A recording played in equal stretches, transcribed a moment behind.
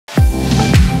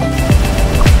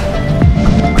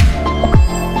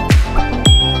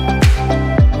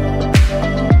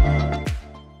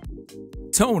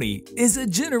Tony is a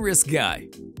generous guy.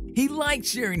 He likes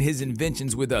sharing his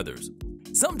inventions with others.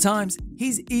 Sometimes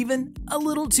he's even a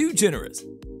little too generous.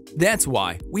 That's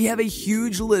why we have a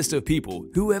huge list of people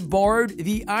who have borrowed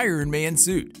the Iron Man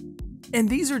suit. And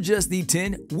these are just the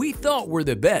 10 we thought were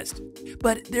the best.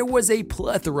 But there was a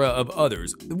plethora of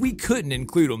others we couldn't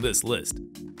include on this list.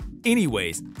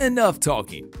 Anyways, enough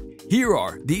talking. Here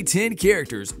are the 10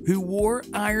 characters who wore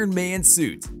Iron Man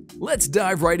suits. Let's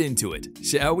dive right into it,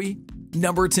 shall we?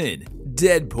 Number 10.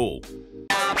 Deadpool.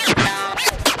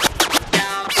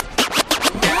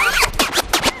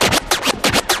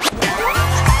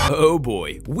 Oh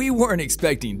boy, we weren't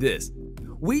expecting this.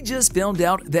 We just found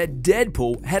out that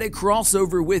Deadpool had a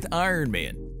crossover with Iron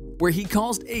Man, where he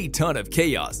caused a ton of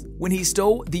chaos when he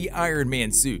stole the Iron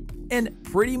Man suit and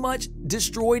pretty much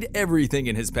destroyed everything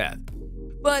in his path.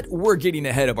 But we're getting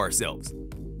ahead of ourselves.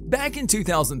 Back in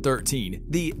 2013,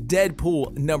 the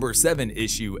Deadpool number 7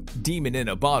 issue, Demon in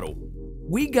a Bottle,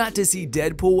 we got to see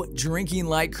Deadpool drinking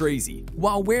like crazy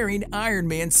while wearing Iron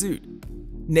Man's suit.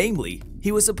 Namely,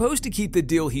 he was supposed to keep the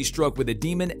deal he struck with a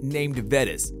demon named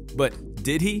Vetus, but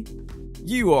did he?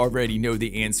 You already know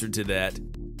the answer to that.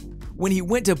 When he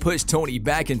went to push Tony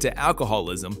back into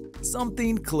alcoholism,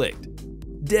 something clicked.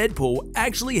 Deadpool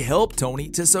actually helped Tony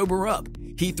to sober up.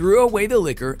 He threw away the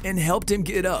liquor and helped him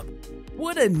get up.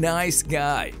 What a nice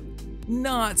guy.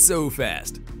 Not so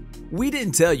fast. We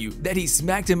didn't tell you that he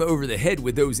smacked him over the head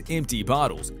with those empty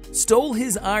bottles, stole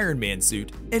his Iron Man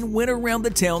suit, and went around the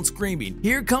town screaming,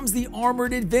 "Here comes the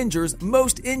armored Avengers'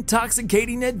 most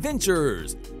intoxicating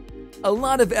adventures!" A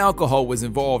lot of alcohol was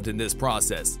involved in this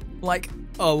process. Like,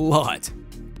 a lot.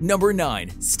 Number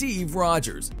 9. Steve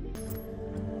Rogers.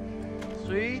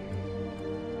 3,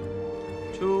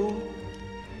 2,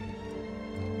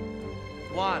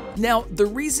 1. Now, the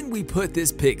reason we put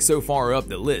this pick so far up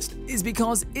the list is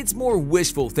because it's more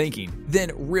wishful thinking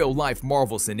than real-life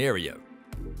Marvel scenario.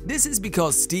 This is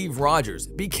because Steve Rogers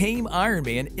became Iron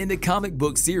Man in the comic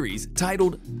book series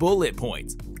titled Bullet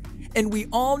Points. And we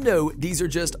all know these are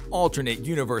just alternate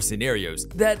universe scenarios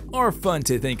that are fun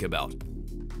to think about.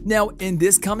 Now, in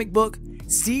this comic book,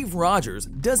 Steve Rogers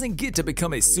doesn't get to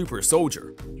become a super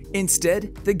soldier.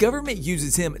 Instead, the government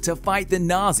uses him to fight the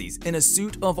Nazis in a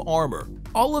suit of armor.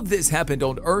 All of this happened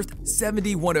on Earth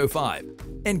 7105.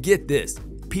 And get this,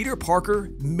 Peter Parker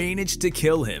managed to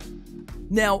kill him.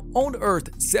 Now, on Earth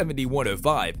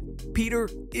 7105, Peter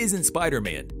isn't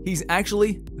Spider-Man. He's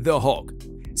actually the Hulk.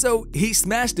 So he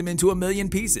smashed him into a million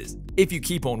pieces. If you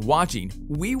keep on watching,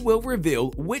 we will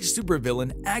reveal which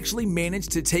supervillain actually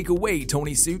managed to take away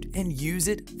Tony's suit and use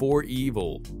it for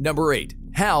evil. Number 8.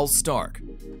 Hal Stark.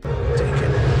 Take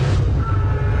it.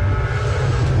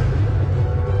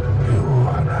 You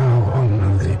are now one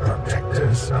of the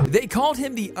protectors of... They called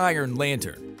him the Iron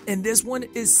Lantern, and this one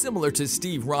is similar to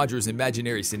Steve Rogers'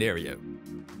 imaginary scenario.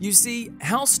 You see,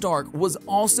 Hal Stark was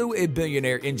also a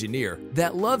billionaire engineer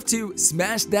that loved to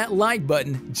smash that like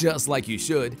button just like you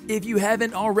should if you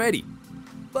haven't already.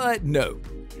 But no,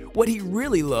 what he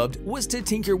really loved was to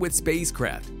tinker with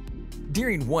spacecraft.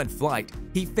 During one flight,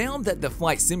 he found that the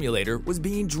flight simulator was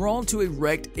being drawn to a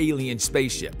wrecked alien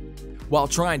spaceship. While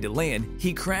trying to land,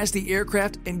 he crashed the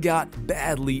aircraft and got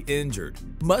badly injured.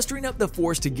 Mustering up the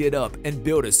force to get up and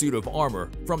build a suit of armor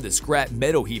from the scrap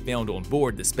metal he found on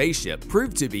board the spaceship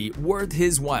proved to be worth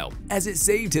his while, as it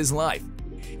saved his life.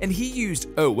 And he used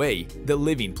OA, the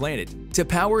living planet, to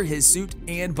power his suit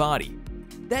and body.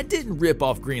 That didn't rip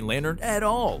off Green Lantern at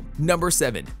all. Number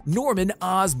 7. Norman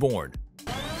Osborn.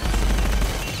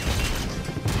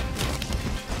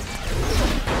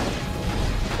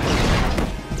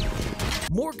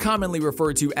 More commonly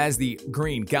referred to as the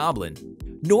Green Goblin,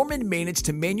 Norman managed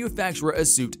to manufacture a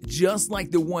suit just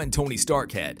like the one Tony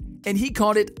Stark had, and he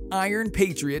called it Iron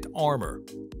Patriot Armor.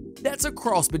 That's a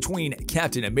cross between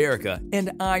Captain America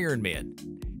and Iron Man.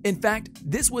 In fact,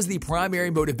 this was the primary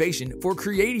motivation for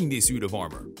creating the suit of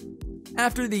armor.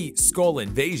 After the Skull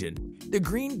Invasion, the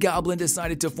Green Goblin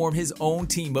decided to form his own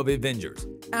team of Avengers.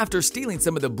 After stealing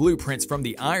some of the blueprints from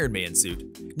the Iron Man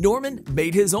suit, Norman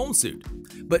made his own suit.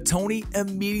 But Tony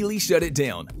immediately shut it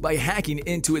down by hacking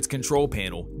into its control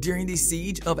panel during the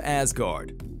Siege of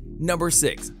Asgard. Number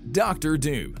 6. Dr.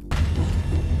 Doom.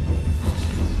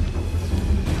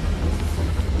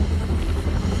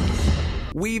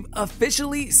 We've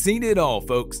officially seen it all,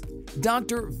 folks.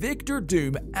 Dr. Victor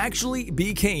Doom actually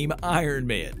became Iron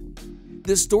Man.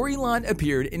 The storyline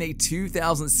appeared in a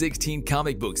 2016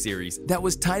 comic book series that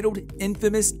was titled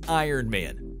Infamous Iron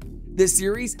Man. The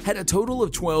series had a total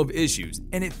of 12 issues,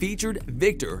 and it featured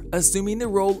Victor assuming the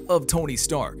role of Tony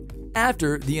Stark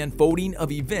after the unfolding of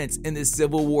events in the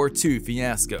Civil War II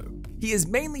fiasco. He is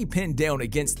mainly pinned down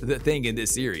against the Thing in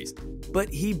this series, but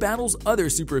he battles other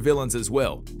supervillains as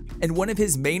well, and one of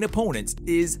his main opponents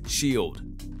is S.H.I.E.L.D.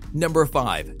 Number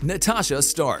 5. Natasha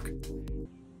Stark.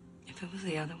 If it was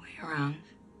the other way around,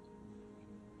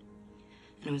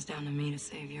 and it was down to me to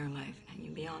save your life, and you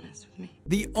be honest with me.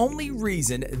 The only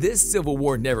reason this Civil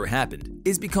War never happened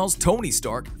is because Tony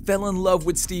Stark fell in love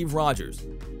with Steve Rogers.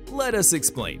 Let us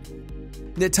explain.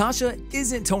 Natasha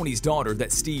isn't Tony's daughter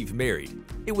that Steve married.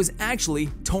 It was actually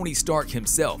Tony Stark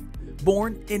himself,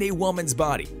 born in a woman's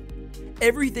body.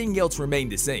 Everything else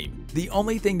remained the same. The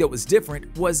only thing that was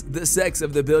different was the sex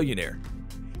of the billionaire.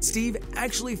 Steve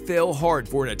actually fell hard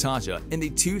for Natasha in the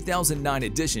 2009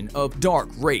 edition of Dark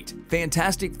Rate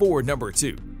Fantastic Four number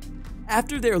 2.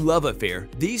 After their love affair,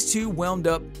 these two wound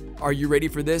up, are you ready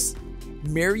for this?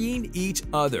 Marrying each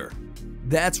other.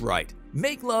 That's right.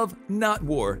 Make love, not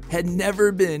war, had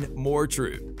never been more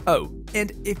true. Oh,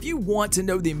 and if you want to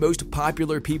know the most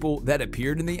popular people that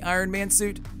appeared in the Iron Man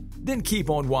suit, then keep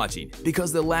on watching,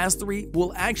 because the last 3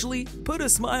 will actually put a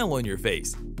smile on your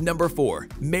face. Number 4.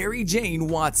 Mary Jane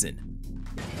Watson.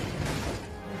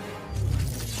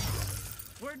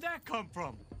 Where'd that come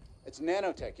from? It's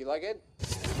nanotech. You like it?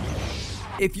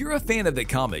 If you're a fan of the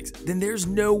comics, then there's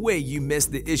no way you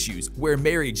missed the issues where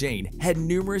Mary Jane had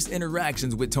numerous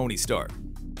interactions with Tony Stark.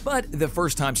 But the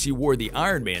first time she wore the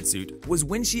Iron Man suit was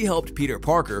when she helped Peter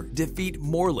Parker defeat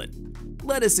Morlun.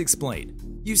 Let us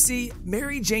explain. You see,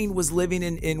 Mary Jane was living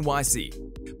in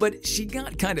NYC, but she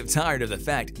got kind of tired of the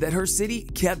fact that her city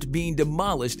kept being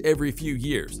demolished every few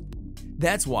years.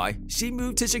 That's why she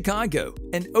moved to Chicago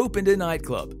and opened a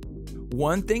nightclub.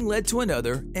 One thing led to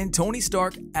another, and Tony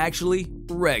Stark actually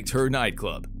wrecked her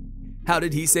nightclub. How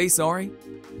did he say sorry?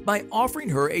 By offering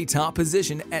her a top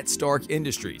position at Stark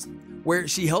Industries, where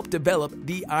she helped develop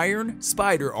the Iron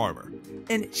Spider armor,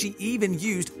 and she even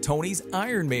used Tony's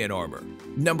Iron Man armor.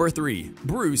 Number 3.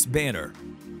 Bruce Banner.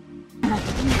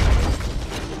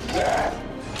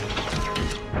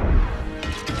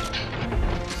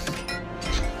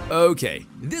 Okay,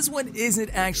 this one isn't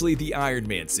actually the Iron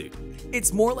Man suit.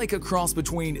 It's more like a cross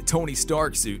between Tony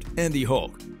Stark's suit and the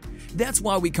Hulk. That's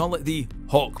why we call it the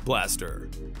Hulk Blaster.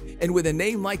 And with a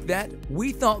name like that,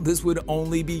 we thought this would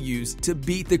only be used to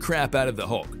beat the crap out of the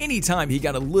Hulk anytime he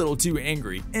got a little too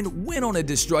angry and went on a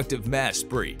destructive mass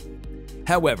spree.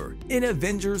 However, in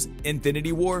Avengers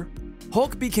Infinity War,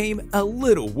 Hulk became a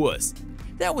little wuss.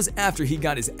 That was after he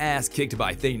got his ass kicked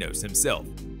by Thanos himself.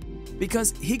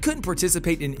 Because he couldn't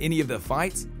participate in any of the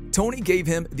fights, Tony gave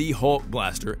him the Hulk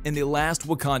Blaster in the last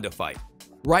Wakanda fight,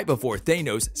 right before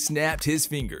Thanos snapped his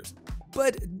fingers.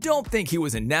 But don't think he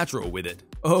was a natural with it.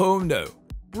 Oh no,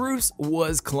 Bruce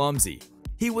was clumsy.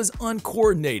 He was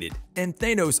uncoordinated, and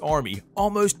Thanos' army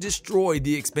almost destroyed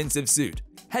the expensive suit,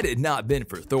 had it not been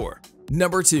for Thor.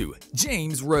 Number 2.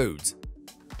 James Rhodes.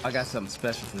 I got something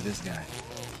special for this guy.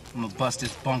 I'm gonna bust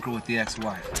his bunker with the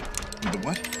ex-wife. The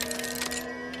what?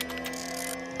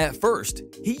 At first,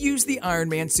 he used the Iron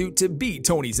Man suit to beat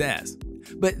Tony's ass.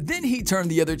 But then he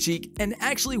turned the other cheek and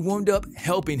actually wound up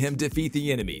helping him defeat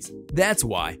the enemies. That's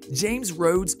why James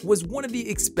Rhodes was one of the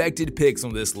expected picks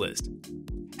on this list.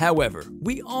 However,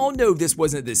 we all know this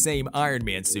wasn't the same Iron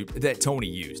Man suit that Tony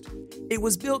used. It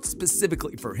was built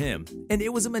specifically for him, and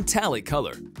it was a metallic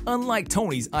color, unlike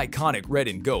Tony's iconic red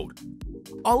and gold.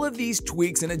 All of these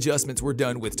tweaks and adjustments were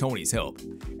done with Tony's help.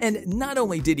 And not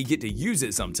only did he get to use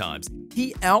it sometimes,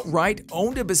 he outright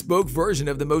owned a bespoke version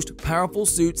of the most powerful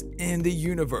suits in the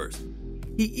universe.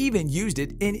 He even used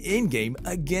it in Endgame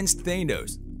against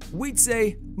Thanos. We'd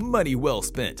say money well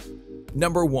spent.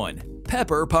 Number 1.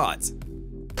 Pepper Potts.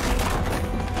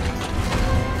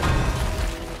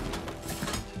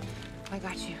 I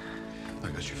got you. I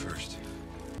got you first.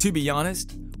 To be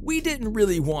honest, we didn't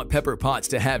really want Pepper Potts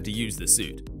to have to use the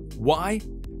suit. Why?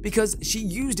 Because she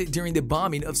used it during the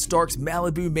bombing of Stark's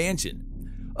Malibu mansion.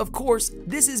 Of course,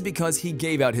 this is because he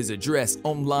gave out his address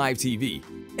on live TV,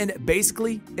 and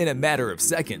basically, in a matter of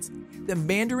seconds, the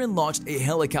Mandarin launched a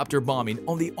helicopter bombing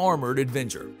on the armored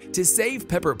Avenger. To save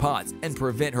Pepper Potts and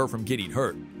prevent her from getting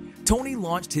hurt, Tony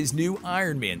launched his new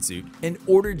Iron Man suit and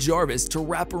ordered Jarvis to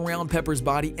wrap around Pepper's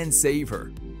body and save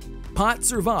her. Potts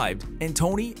survived, and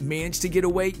Tony managed to get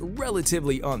away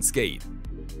relatively unscathed.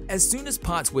 As soon as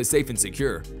Potts was safe and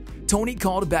secure, Tony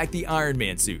called back the Iron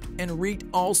Man suit and wreaked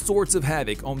all sorts of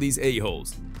havoc on these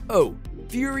a-holes. Oh,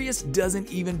 furious doesn't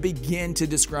even begin to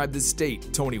describe the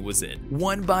state Tony was in.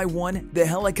 One by one, the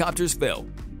helicopters fell,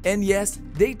 and yes,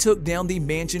 they took down the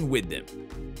mansion with them.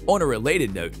 On a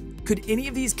related note, could any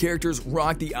of these characters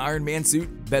rock the Iron Man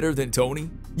suit better than Tony?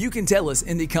 You can tell us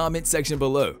in the comment section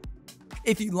below.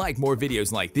 If you like more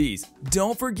videos like these,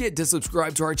 don't forget to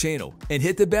subscribe to our channel and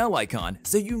hit the bell icon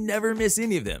so you never miss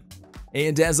any of them.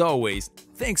 And as always,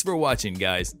 thanks for watching,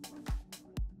 guys.